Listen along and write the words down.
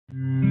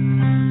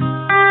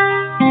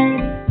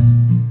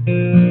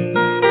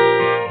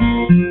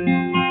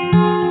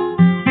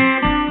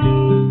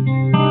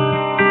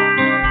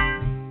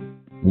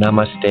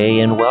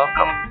namaste, and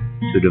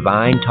welcome to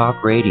Divine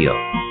Talk Radio.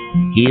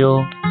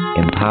 Heal,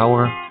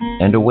 empower,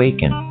 and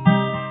awaken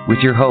with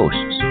your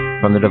hosts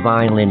from the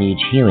Divine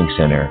Lineage Healing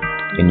Center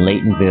in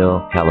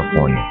Laytonville,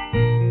 California.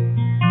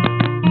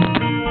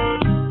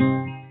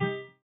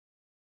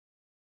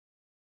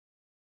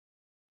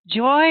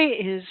 Joy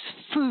is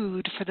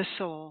food for the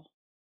soul.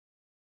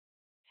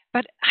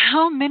 But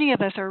how many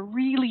of us are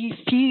really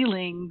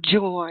feeling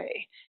joy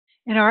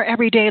in our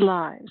everyday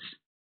lives?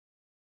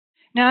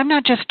 Now, I'm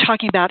not just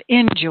talking about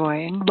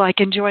enjoying, like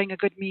enjoying a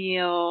good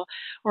meal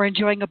or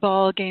enjoying a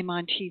ball game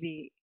on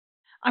TV.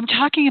 I'm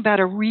talking about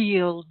a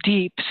real,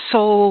 deep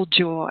soul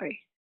joy.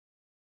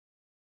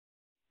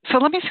 So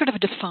let me sort of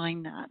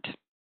define that.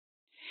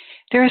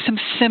 There are some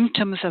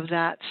symptoms of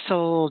that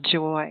soul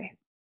joy.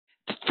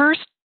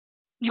 First,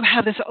 you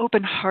have this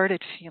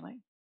open-hearted feeling,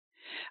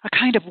 a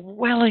kind of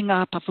welling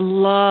up of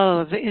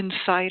love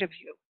inside of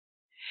you.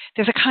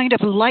 There's a kind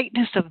of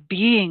lightness of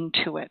being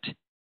to it,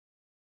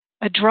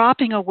 a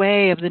dropping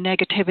away of the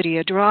negativity,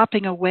 a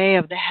dropping away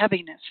of the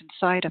heaviness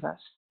inside of us.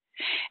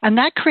 And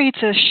that creates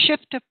a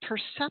shift of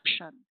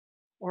perception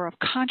or of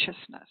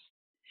consciousness.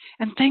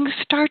 And things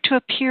start to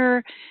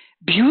appear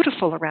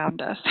beautiful around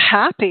us,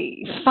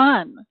 happy,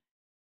 fun,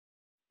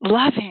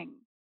 loving,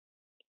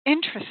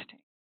 interesting.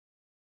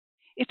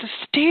 It's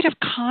a state of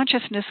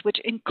consciousness which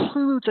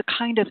includes a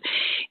kind of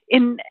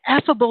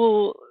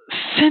ineffable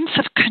sense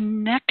of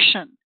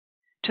connection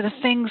to the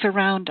things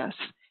around us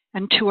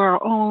and to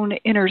our own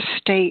inner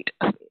state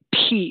of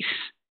peace.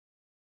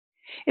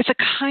 It's a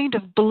kind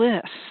of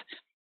bliss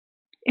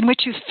in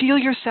which you feel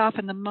yourself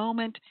in the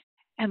moment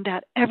and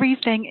that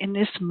everything in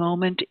this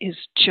moment is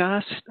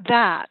just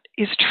that,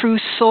 is true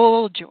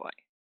soul joy.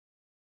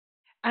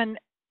 And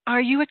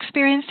are you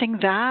experiencing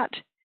that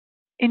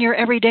in your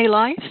everyday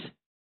life?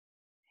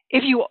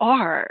 If you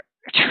are,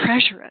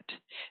 treasure it,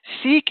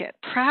 seek it,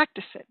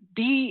 practice it,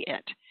 be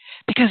it,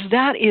 because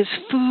that is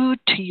food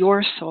to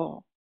your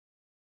soul.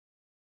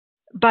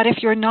 But if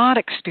you're not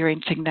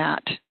experiencing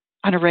that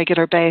on a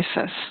regular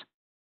basis,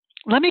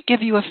 let me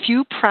give you a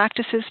few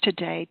practices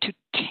today to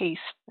taste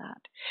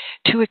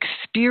that, to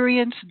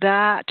experience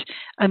that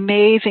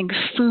amazing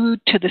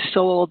food to the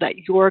soul that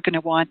you're going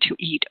to want to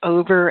eat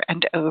over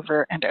and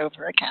over and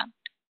over again.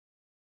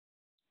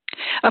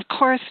 Of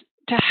course,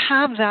 to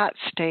have that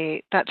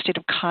state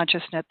of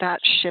consciousness, that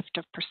shift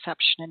of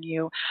perception in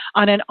you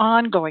on an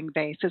ongoing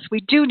basis, we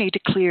do need to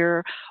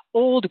clear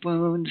old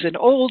wounds and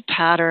old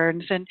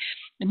patterns and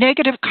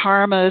negative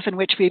karmas in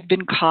which we've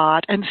been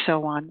caught and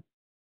so on.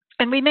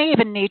 And we may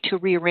even need to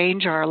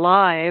rearrange our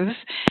lives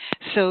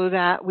so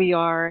that we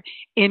are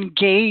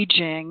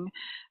engaging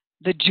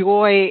the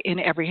joy in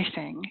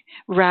everything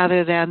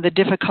rather than the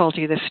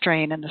difficulty, the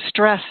strain, and the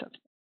stress of it.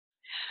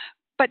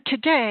 But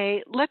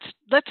today, let's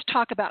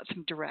talk about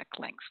some direct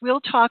links. We'll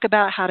talk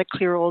about how to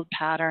clear old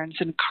patterns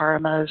and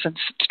karmas and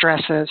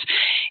stresses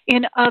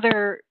in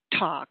other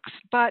talks.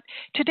 But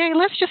today,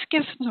 let's just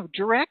give some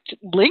direct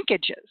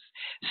linkages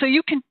so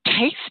you can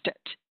taste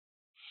it.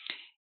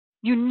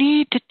 You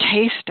need to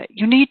taste it.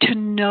 You need to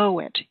know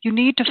it. You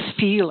need to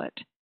feel it.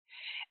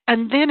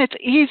 And then it's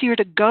easier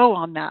to go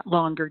on that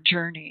longer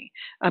journey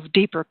of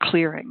deeper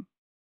clearing.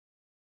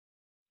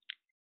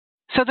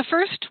 So the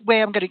first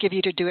way I'm going to give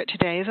you to do it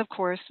today is, of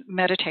course,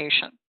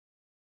 meditation.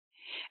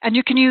 And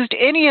you can use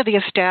any of the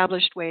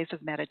established ways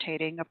of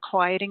meditating, of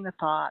quieting the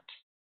thoughts,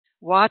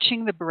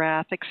 watching the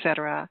breath,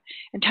 etc.,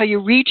 until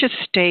you reach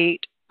a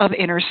state of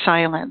inner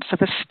silence,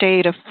 of a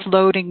state of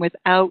floating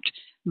without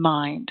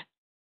mind.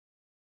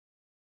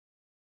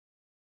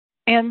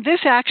 And this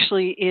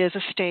actually is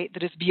a state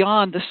that is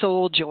beyond the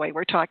soul joy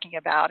we're talking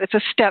about. It's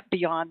a step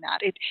beyond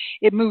that.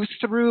 It moves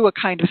through a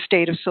kind of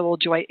state of soul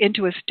joy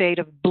into a state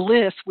of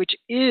bliss, which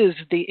is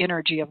the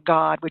energy of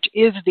God, which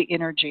is the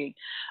energy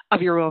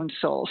of your own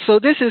soul. So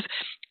this is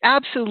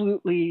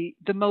absolutely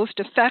the most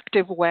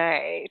effective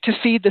way to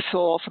feed the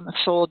soul from the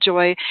soul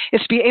joy,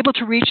 is to be able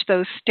to reach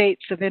those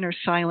states of inner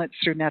silence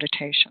through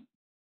meditation.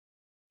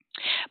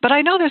 But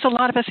I know there's a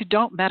lot of us who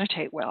don't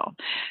meditate well.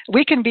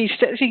 We can be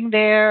sitting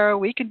there,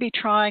 we can be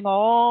trying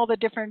all the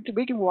different,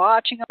 we can be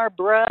watching our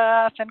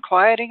breath and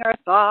quieting our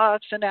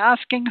thoughts and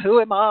asking, who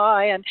am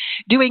I? And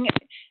doing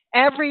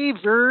every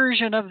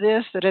version of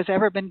this that has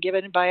ever been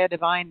given by a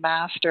divine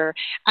master.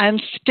 And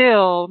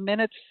still,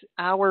 minutes,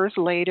 hours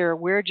later,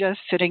 we're just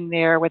sitting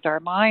there with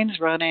our minds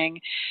running,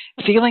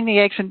 feeling the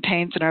aches and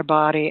pains in our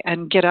body,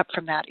 and get up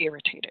from that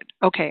irritated.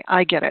 Okay,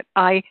 I get it.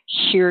 I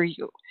hear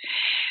you.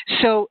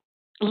 So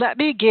let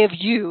me give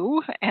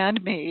you and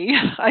me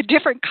a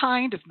different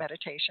kind of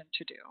meditation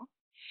to do.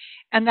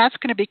 And that's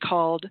going to be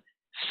called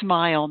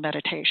smile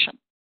meditation.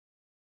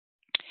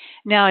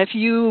 Now, if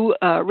you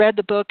read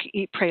the book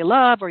Eat, Pray,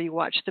 Love, or you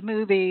watched the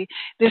movie,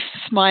 this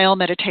smile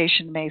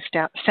meditation may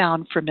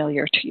sound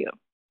familiar to you.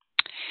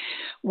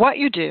 What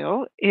you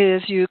do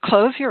is you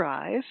close your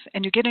eyes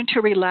and you get into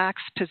a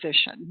relaxed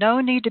position. No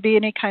need to be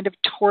any kind of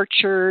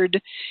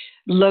tortured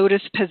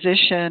lotus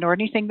position or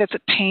anything that's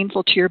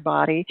painful to your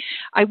body.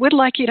 I would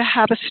like you to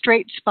have a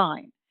straight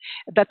spine.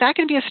 But that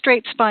can be a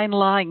straight spine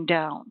lying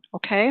down,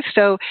 okay?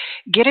 So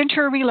get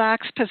into a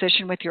relaxed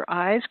position with your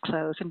eyes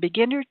closed and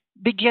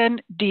begin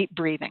deep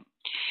breathing.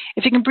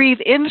 If you can breathe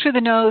in through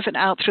the nose and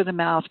out through the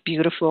mouth,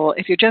 beautiful.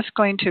 If you're just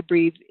going to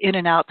breathe in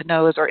and out the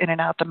nose or in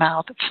and out the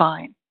mouth,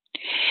 fine.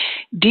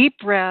 Deep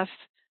breath,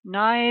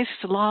 nice,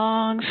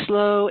 long,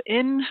 slow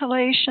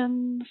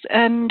inhalations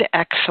and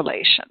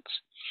exhalations.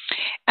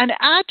 And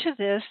add to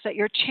this that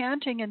you're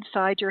chanting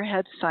inside your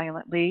head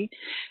silently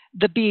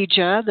the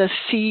bija, the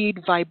seed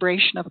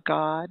vibration of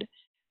God,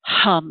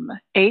 hum,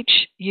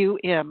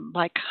 H-U-M,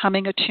 like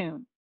humming a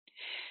tune.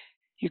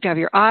 You have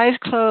your eyes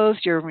closed,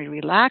 you're in a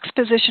relaxed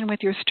position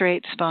with your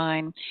straight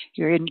spine,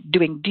 you're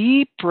doing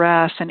deep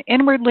breaths, and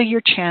inwardly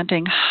you're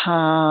chanting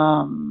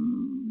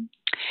hum.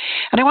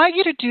 And I want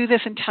you to do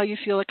this until you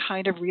feel a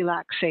kind of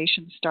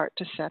relaxation start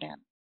to set in.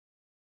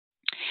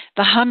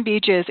 The hum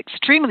bija is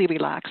extremely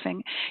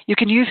relaxing. You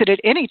can use it at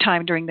any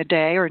time during the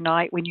day or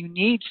night when you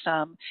need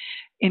some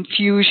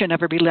infusion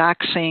of a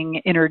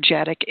relaxing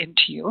energetic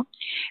into you.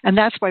 And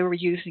that's why we're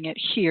using it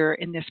here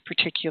in this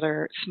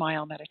particular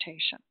smile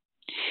meditation.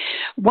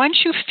 Once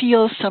you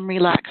feel some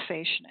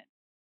relaxation,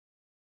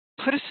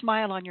 put a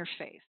smile on your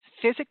face.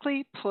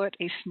 Physically put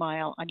a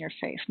smile on your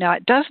face. Now,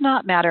 it does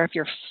not matter if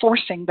you're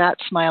forcing that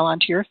smile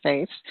onto your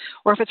face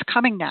or if it's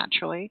coming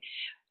naturally.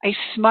 A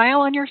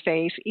smile on your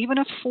face, even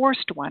a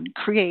forced one,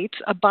 creates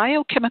a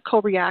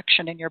biochemical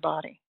reaction in your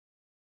body.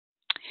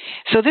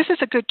 So this is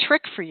a good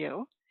trick for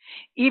you,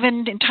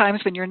 even in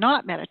times when you're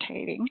not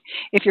meditating.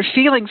 If you're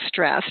feeling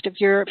stressed, if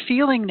you're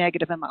feeling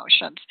negative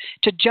emotions,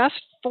 to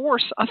just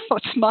force a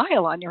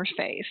smile on your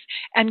face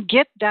and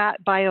get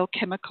that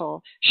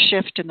biochemical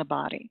shift in the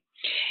body.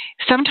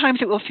 Sometimes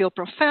it will feel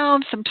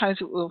profound, sometimes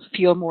it will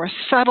feel more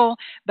subtle,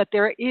 but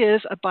there is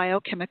a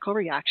biochemical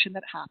reaction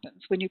that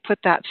happens when you put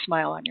that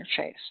smile on your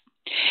face.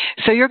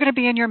 So you're going to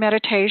be in your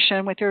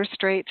meditation with your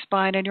straight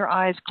spine and your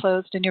eyes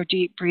closed and your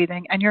deep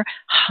breathing and your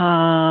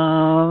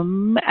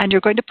hum, and you're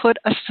going to put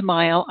a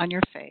smile on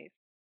your face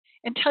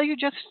until you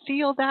just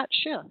feel that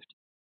shift.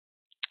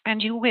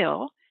 And you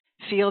will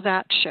feel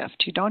that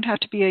shift. You don't have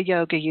to be a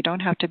yogi. You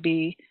don't have to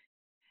be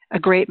a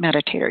great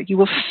meditator. You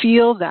will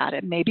feel that.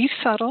 It may be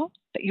subtle,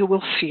 but you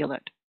will feel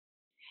it.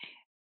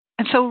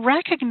 And so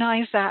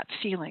recognize that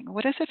feeling.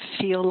 What does it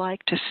feel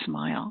like to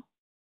smile?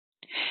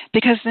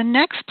 Because the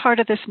next part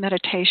of this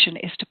meditation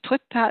is to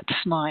put that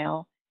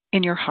smile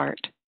in your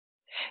heart,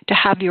 to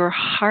have your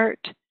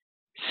heart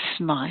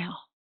smile.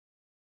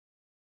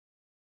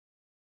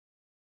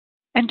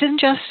 And then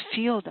just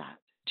feel that.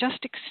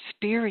 Just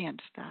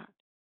experience that.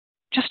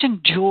 Just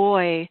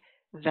enjoy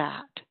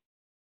that.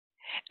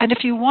 And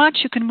if you want,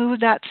 you can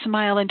move that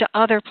smile into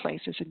other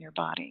places in your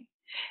body.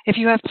 If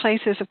you have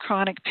places of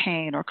chronic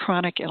pain or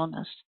chronic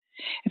illness,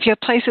 if you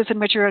have places in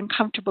which you're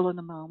uncomfortable in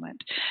the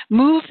moment,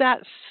 move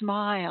that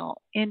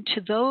smile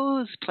into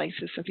those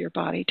places of your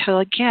body till,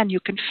 again, you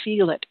can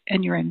feel it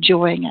and you're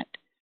enjoying it.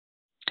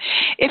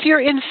 If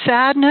you're in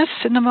sadness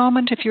in the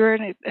moment, if you're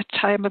in a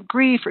time of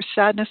grief or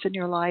sadness in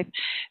your life,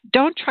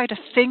 don't try to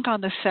think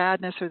on the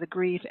sadness or the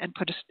grief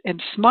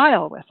and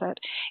smile with it.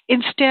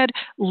 Instead,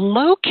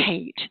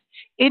 locate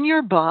in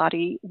your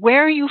body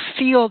where you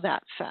feel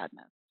that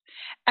sadness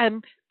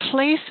and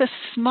place a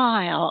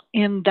smile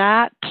in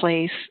that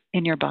place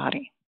in your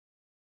body.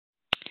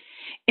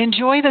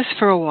 Enjoy this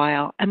for a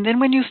while, and then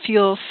when you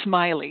feel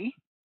smiley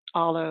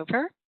all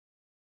over,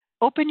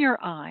 open your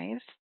eyes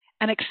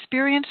and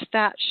experience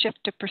that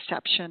shift of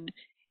perception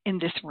in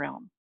this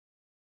realm.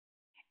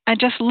 And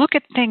just look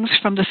at things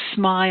from the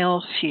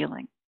smile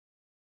feeling.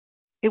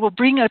 It will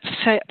bring a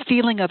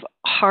feeling of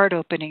heart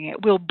opening.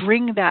 It will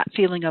bring that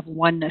feeling of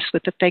oneness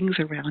with the things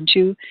around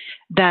you.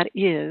 That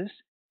is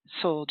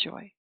soul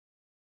joy.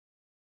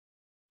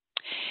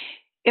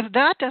 If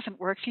that doesn't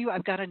work for you,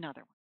 I've got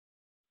another one.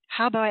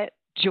 How about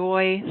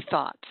joy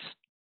thoughts?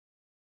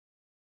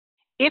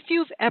 If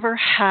you've ever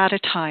had a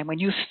time when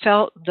you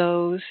felt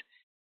those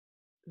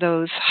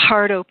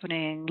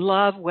heart-opening,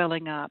 love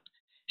welling up,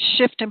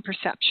 shift in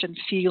perception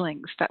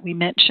feelings that we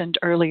mentioned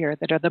earlier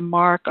that are the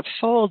mark of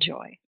soul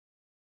joy,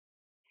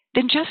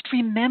 then just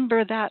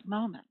remember that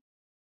moment.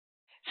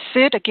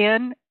 Sit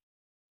again,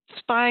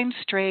 spine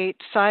straight,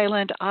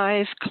 silent,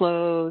 eyes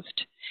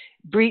closed,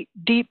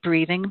 deep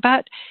breathing,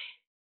 but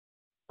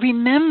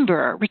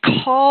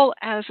recall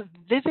as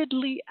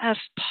vividly as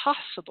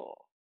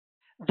possible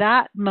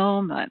that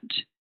moment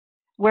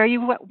where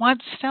you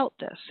once felt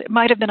this. It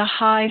might have been a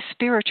high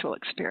spiritual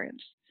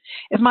experience.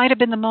 It might have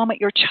been the moment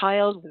your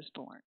child was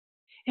born.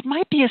 It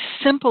might be as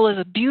simple as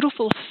a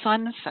beautiful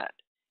sunset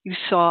you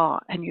saw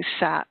and you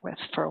sat with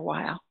for a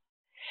while.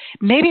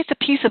 Maybe it's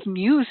a piece of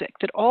music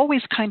that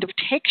always kind of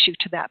takes you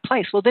to that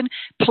place. Well, then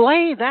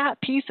play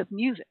that piece of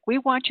music. We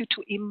want you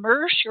to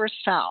immerse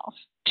yourself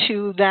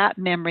to that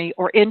memory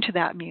or into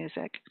that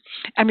music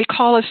and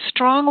recall as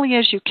strongly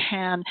as you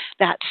can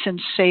that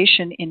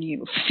sensation in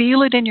you.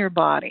 Feel it in your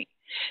body.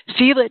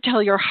 Feel it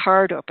till your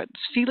heart opens.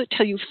 Feel it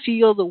till you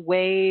feel the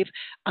wave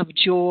of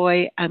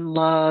joy and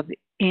love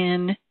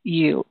in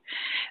you.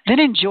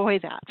 Then enjoy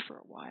that for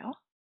a while.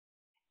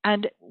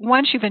 And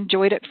once you've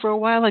enjoyed it for a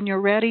while and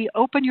you're ready,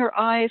 open your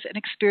eyes and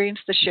experience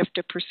the shift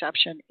of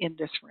perception in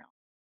this realm.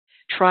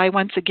 Try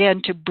once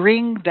again to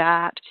bring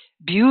that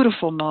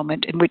beautiful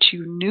moment in which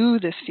you knew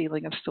this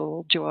feeling of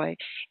soul joy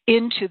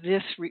into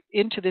this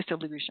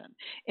illusion,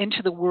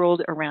 into the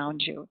world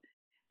around you,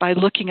 by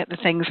looking at the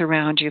things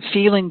around you,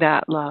 feeling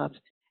that love,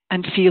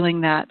 and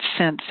feeling that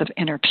sense of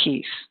inner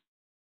peace.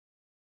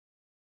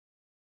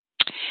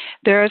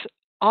 There's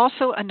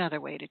also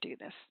another way to do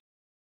this.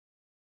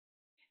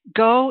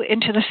 Go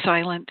into the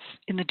silence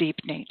in the deep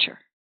nature.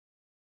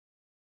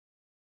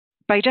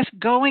 By just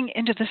going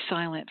into the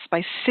silence,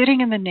 by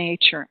sitting in the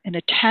nature and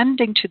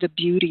attending to the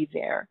beauty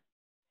there,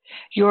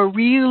 you're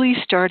really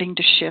starting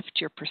to shift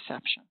your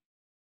perception.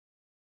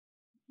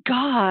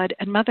 God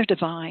and Mother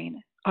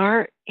Divine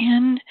are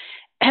in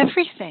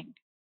everything.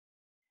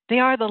 They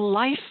are the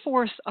life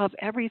force of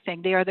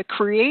everything. They are the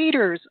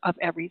creators of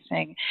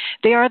everything.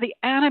 They are the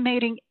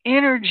animating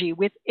energy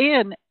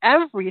within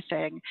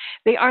everything.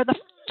 They are the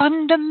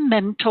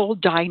fundamental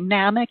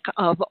dynamic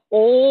of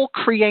all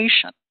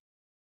creation.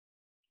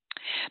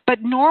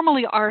 But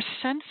normally our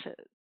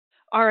senses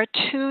are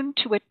attuned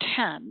to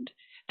attend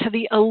to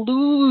the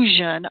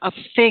illusion of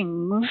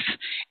things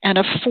and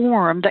a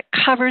form that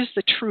covers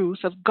the truth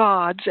of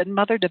God's and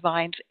Mother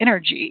Divine's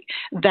energy.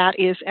 That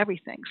is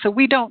everything. So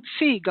we don't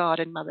see God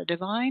and Mother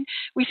Divine.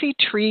 We see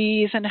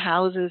trees and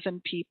houses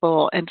and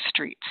people and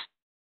streets.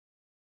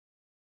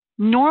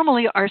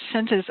 Normally our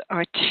senses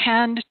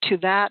attend to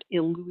that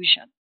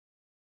illusion.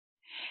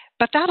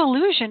 But that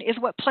illusion is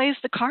what plays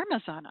the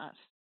karmas on us.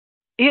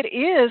 It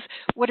is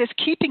what is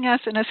keeping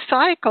us in a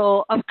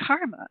cycle of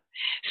karma.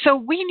 So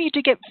we need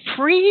to get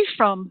free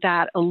from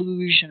that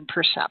illusion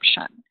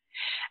perception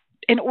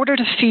in order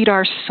to feed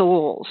our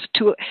souls,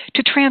 to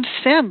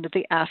transcend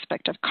the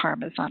aspect of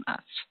karmas on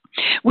us.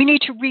 We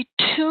need to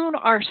retune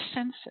our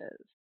senses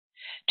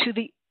to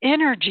the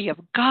energy of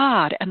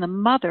God and the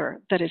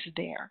Mother that is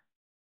there.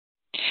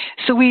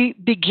 So we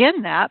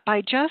begin that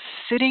by just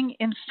sitting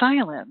in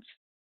silence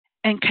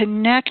and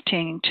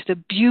connecting to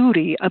the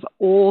beauty of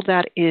all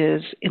that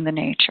is in the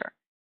nature,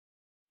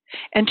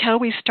 until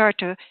we start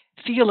to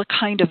feel a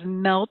kind of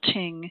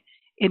melting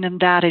in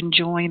that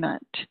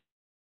enjoyment,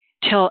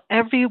 till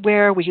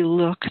everywhere we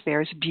look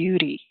there's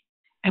beauty,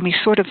 and we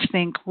sort of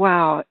think,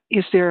 wow,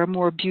 is there a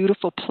more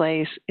beautiful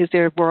place? Is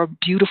there a more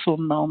beautiful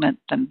moment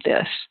than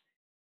this?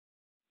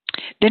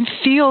 Then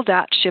feel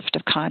that shift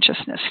of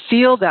consciousness,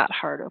 feel that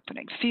heart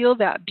opening, feel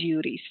that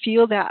beauty,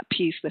 feel that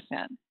peace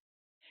within.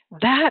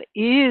 That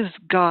is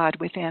God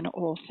within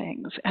all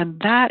things, and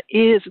that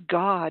is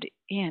God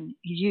in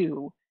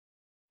you,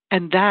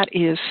 and that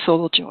is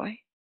soul joy.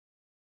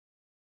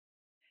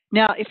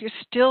 Now, if you're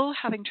still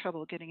having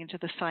trouble getting into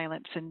the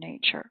silence in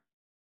nature,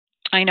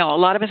 I know a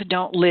lot of us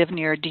don't live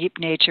near deep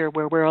nature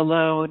where we're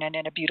alone and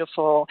in a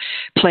beautiful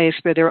place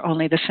where there are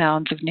only the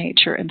sounds of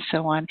nature and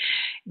so on.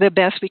 The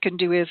best we can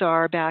do is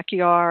our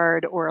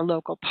backyard or a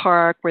local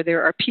park where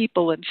there are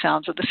people and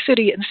sounds of the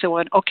city and so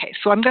on. Okay,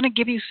 so I'm going to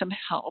give you some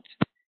help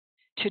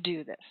to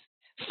do this.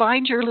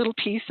 Find your little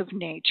piece of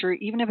nature,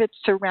 even if it's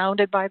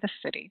surrounded by the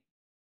city.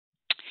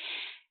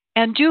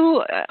 And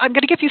I'm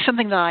going to give you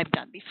something that I've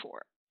done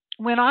before.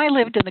 When I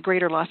lived in the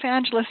greater Los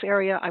Angeles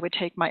area, I would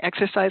take my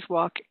exercise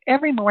walk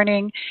every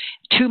morning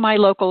to my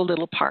local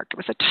little park. It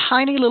was a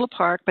tiny little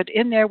park, but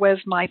in there was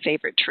my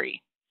favorite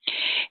tree.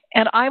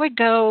 And I would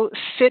go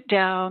sit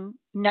down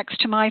next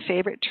to my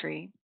favorite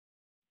tree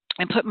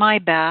and put my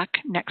back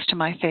next to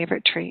my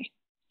favorite tree.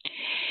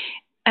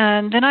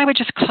 And then I would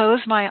just close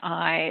my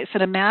eyes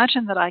and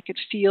imagine that I could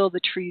feel the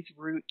tree's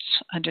roots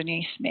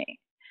underneath me.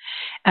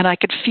 And I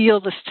could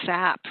feel the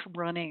sap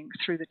running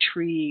through the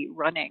tree,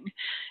 running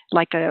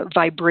like a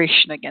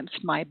vibration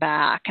against my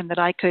back, and that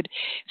I could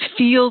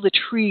feel the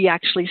tree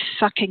actually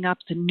sucking up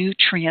the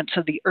nutrients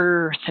of the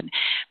earth and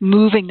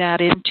moving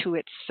that into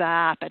its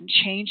sap and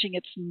changing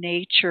its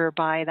nature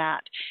by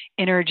that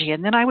energy.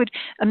 And then I would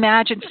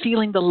imagine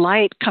feeling the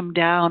light come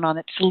down on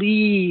its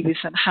leaves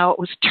and how it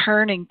was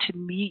turning to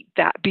meet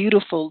that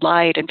beautiful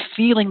light and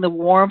feeling the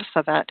warmth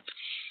of it.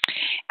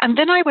 And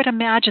then I would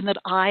imagine that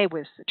I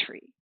was the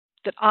tree,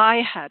 that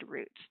I had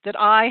roots, that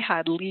I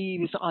had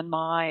leaves on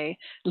my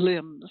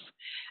limbs,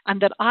 and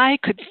that I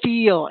could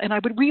feel, and I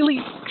would really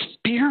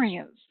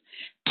experience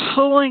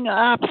pulling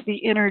up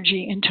the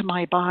energy into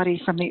my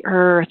body from the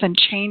earth and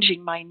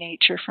changing my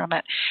nature from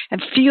it,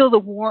 and feel the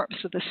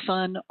warmth of the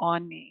sun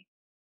on me.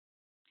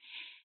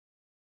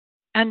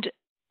 And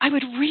I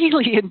would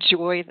really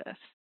enjoy this.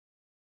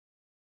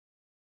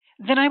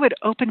 Then I would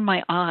open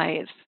my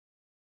eyes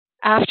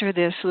after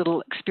this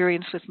little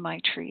experience with my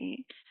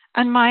tree,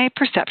 and my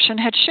perception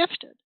had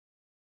shifted.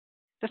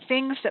 The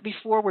things that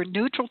before were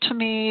neutral to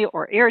me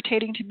or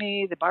irritating to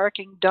me, the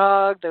barking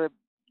dog, the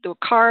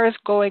cars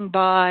going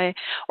by,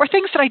 or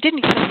things that I didn't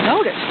even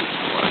notice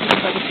before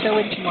because I was so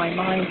into my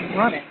mind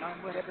running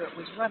on whatever it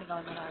was running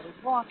on when I was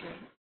walking,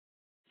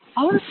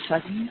 all of a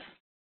sudden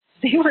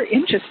they were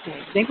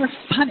interesting. They were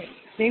funny.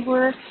 They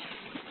were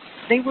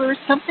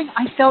something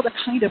I felt a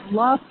kind of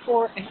love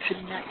for and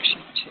connection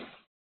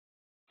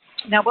to.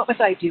 Now, what was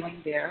I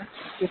doing there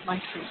with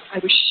my tree? I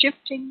was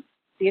shifting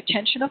the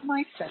attention of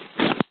my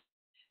senses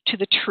to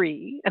the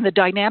tree and the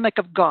dynamic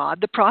of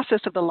God, the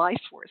process of the life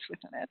force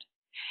within it,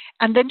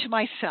 and then to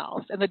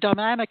myself and the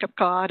dynamic of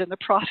God and the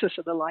process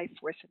of the life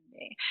force in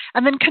me,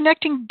 and then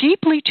connecting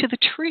deeply to the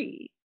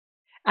tree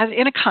as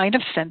in a kind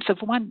of sense of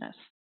oneness.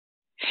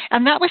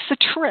 And that was the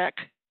trick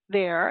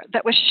there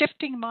that was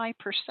shifting my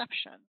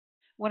perception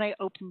when I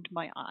opened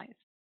my eyes.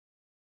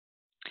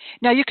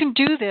 Now, you can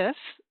do this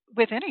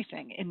with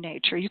anything in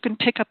nature. You can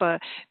pick up a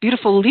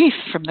beautiful leaf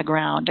from the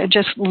ground and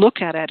just look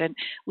at it and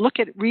look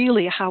at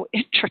really how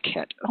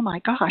intricate, oh my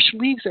gosh,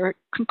 leaves are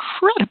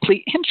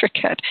incredibly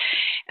intricate,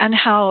 and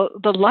how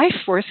the life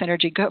force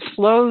energy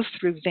flows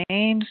through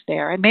veins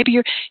there. And maybe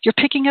you're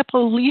picking up a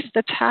leaf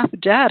that's half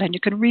dead, and you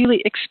can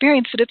really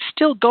experience that it's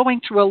still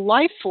going through a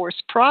life force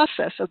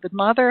process of the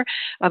mother,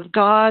 of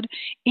God.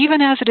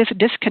 Even as it is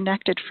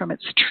disconnected from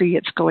its tree,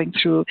 it's going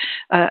through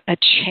a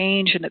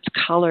change in its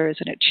colors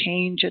and a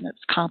change in its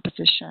composition.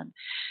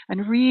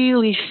 And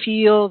really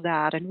feel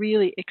that and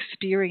really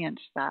experience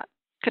that.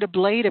 Look at a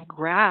blade of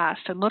grass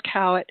and look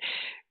how it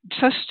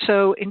just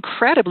so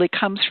incredibly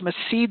comes from a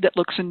seed that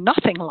looks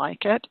nothing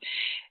like it,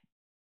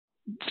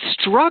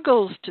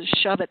 struggles to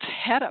shove its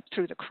head up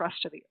through the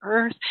crust of the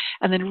earth,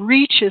 and then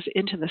reaches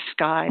into the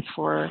sky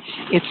for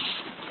its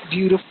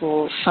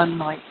beautiful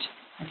sunlight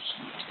and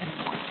heat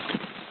and warmth.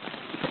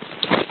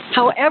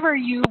 However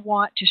you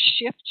want to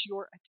shift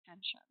your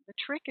attention, the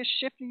trick is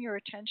shifting your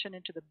attention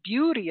into the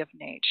beauty of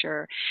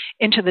nature,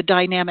 into the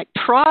dynamic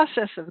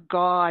process of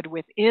God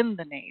within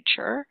the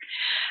nature,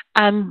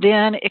 and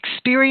then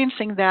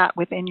experiencing that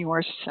within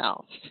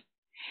yourself.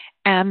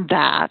 And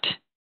that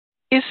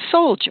is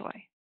soul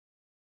joy.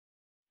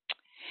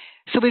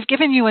 So we've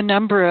given you a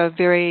number of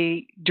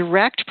very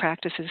direct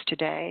practices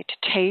today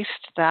to taste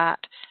that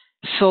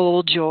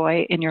soul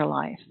joy in your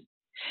life.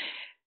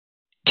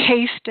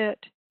 Taste it,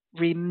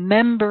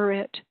 remember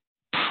it,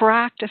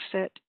 practice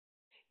it.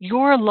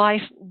 Your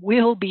life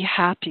will be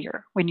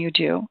happier when you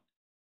do,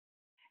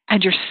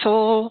 and your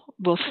soul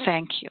will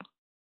thank you.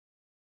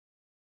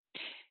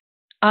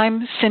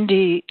 I'm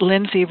Cindy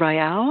Lindsay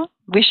Ryall,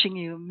 wishing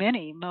you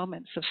many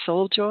moments of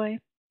soul joy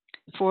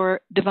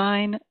for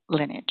Divine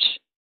Lineage.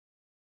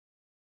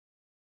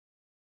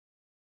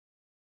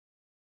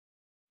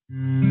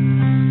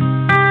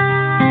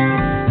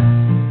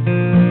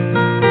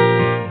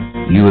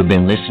 You have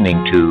been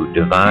listening to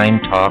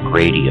Divine Talk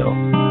Radio.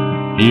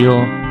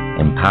 Heal,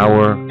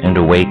 empower, and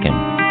awaken.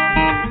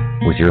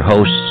 With your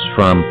hosts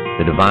from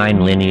the Divine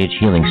Lineage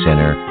Healing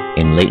Center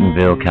in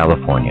Laytonville,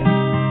 California.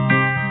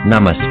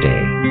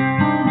 Namaste.